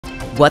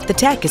What the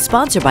Tech is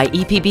sponsored by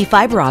EPB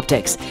Fiber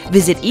Optics.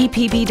 Visit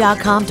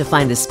EPB.com to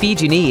find the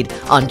speed you need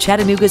on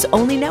Chattanooga's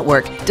only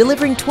network,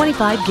 delivering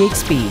 25 gig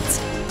speeds.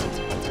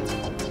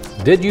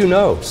 Did you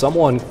know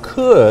someone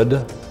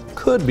could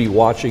be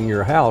watching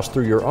your house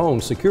through your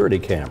own security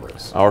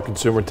cameras? Our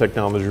consumer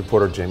technology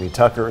reporter Jamie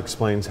Tucker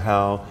explains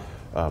how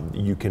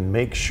you can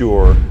make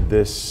sure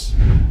this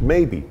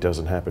maybe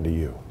doesn't happen to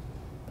you.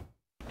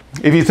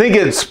 If you think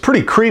it's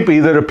pretty creepy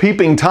that a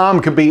peeping Tom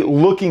could be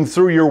looking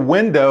through your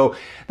window,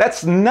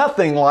 that's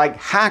nothing like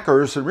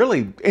hackers, or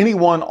really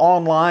anyone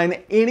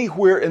online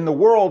anywhere in the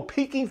world,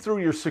 peeking through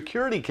your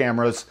security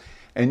cameras,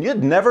 and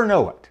you'd never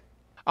know it.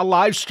 A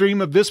live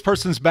stream of this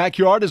person's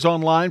backyard is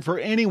online for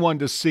anyone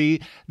to see.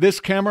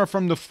 This camera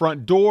from the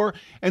front door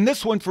and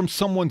this one from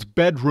someone's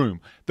bedroom.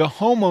 The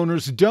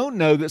homeowners don't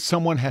know that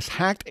someone has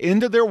hacked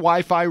into their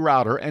Wi-Fi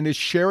router and is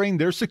sharing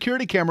their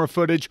security camera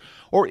footage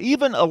or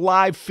even a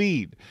live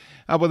feed.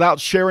 Without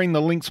sharing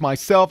the links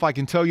myself, I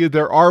can tell you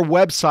there are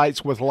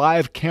websites with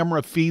live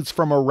camera feeds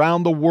from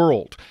around the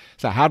world.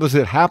 So how does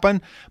it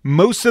happen?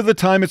 Most of the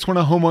time it's when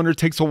a homeowner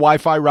takes a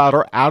Wi-Fi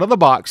router out of the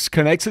box,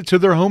 connects it to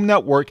their home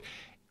network,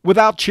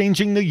 without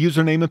changing the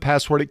username and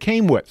password it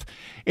came with.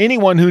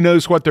 Anyone who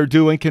knows what they're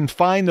doing can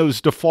find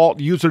those default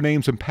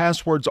usernames and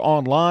passwords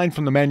online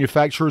from the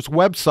manufacturer's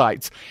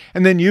websites.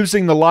 And then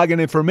using the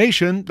login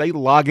information, they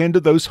log into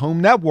those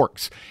home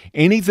networks.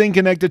 Anything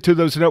connected to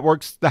those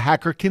networks, the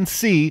hacker can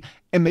see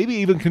and maybe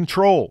even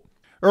control.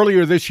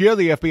 Earlier this year,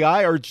 the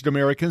FBI urged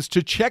Americans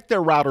to check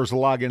their router's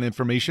login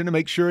information to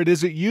make sure it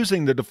isn't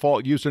using the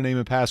default username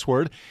and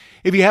password.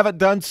 If you haven't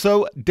done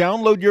so,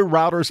 download your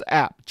router's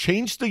app,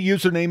 change the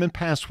username and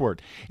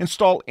password,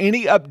 install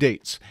any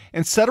updates,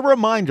 and set a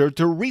reminder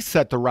to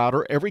reset the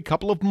router every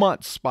couple of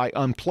months by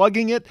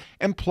unplugging it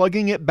and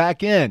plugging it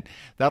back in.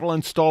 That'll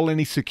install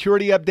any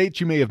security updates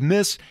you may have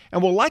missed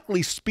and will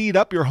likely speed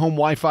up your home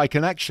Wi-Fi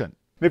connection.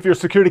 If your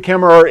security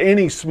camera or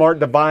any smart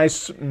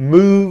device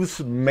moves,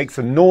 makes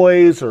a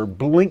noise, or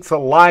blinks a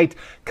light,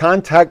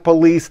 contact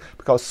police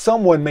because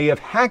someone may have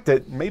hacked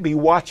it, may be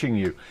watching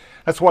you.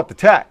 That's What the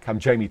Tech. I'm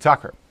Jamie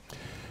Tucker.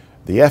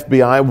 The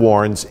FBI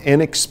warns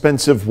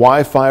inexpensive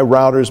Wi-Fi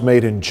routers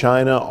made in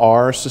China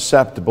are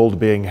susceptible to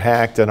being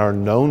hacked and are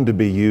known to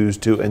be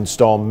used to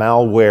install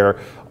malware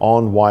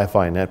on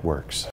Wi-Fi networks.